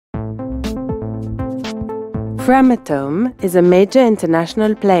Framatome is a major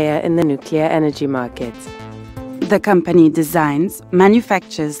international player in the nuclear energy market. The company designs,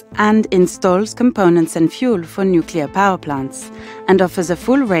 manufactures and installs components and fuel for nuclear power plants and offers a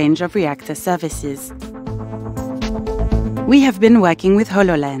full range of reactor services. We have been working with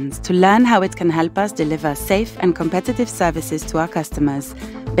HoloLens to learn how it can help us deliver safe and competitive services to our customers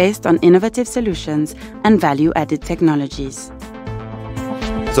based on innovative solutions and value-added technologies.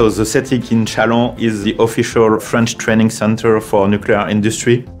 So the setting in Chalon is the official French training center for nuclear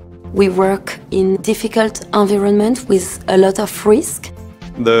industry. We work in difficult environment with a lot of risk.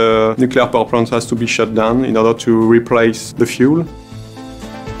 The nuclear power plant has to be shut down in order to replace the fuel.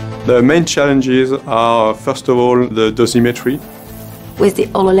 The main challenges are, first of all, the dosimetry. With the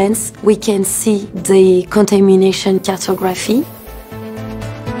HoloLens, we can see the contamination cartography.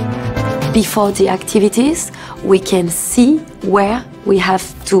 Before the activities, we can see where we have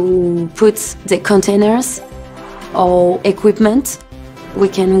to put the containers or equipment. We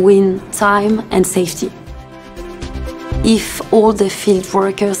can win time and safety. If all the field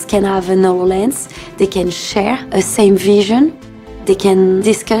workers can have an HoloLens, they can share a same vision. They can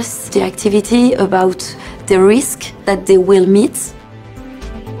discuss the activity about the risk that they will meet.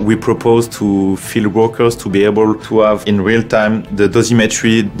 We propose to field workers to be able to have in real time the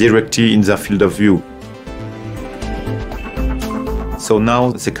dosimetry directly in their field of view. So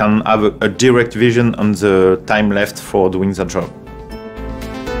now they can have a direct vision on the time left for doing their job.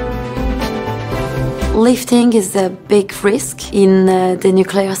 Lifting is a big risk in the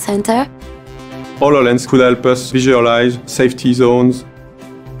nuclear center. HoloLens could help us visualize safety zones.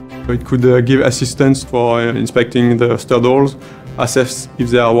 It could give assistance for inspecting the stud holes, assess if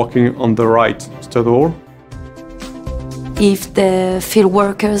they are working on the right stud hole. If the field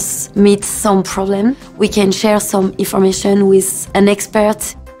workers meet some problem, we can share some information with an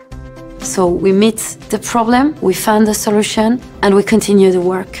expert. So we meet the problem, we find the solution, and we continue the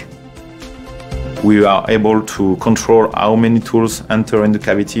work. We are able to control how many tools enter in the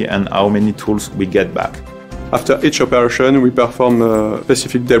cavity and how many tools we get back. After each operation, we perform a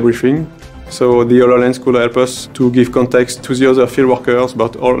specific debriefing. So the HoloLens could help us to give context to the other field workers,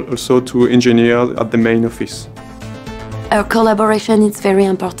 but also to engineers at the main office. Our collaboration is very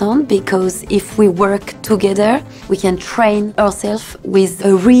important because if we work together, we can train ourselves with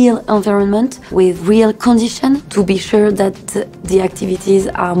a real environment, with real conditions to be sure that the activities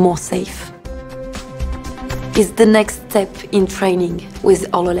are more safe. It's the next step in training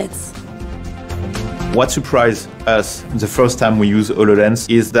with HoloLens. What surprised us the first time we used HoloLens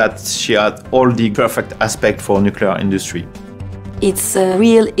is that she had all the perfect aspects for nuclear industry. It's a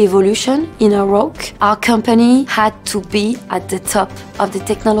real evolution in our work. Our company had to be at the top of the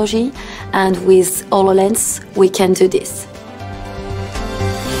technology, and with HoloLens we can do this.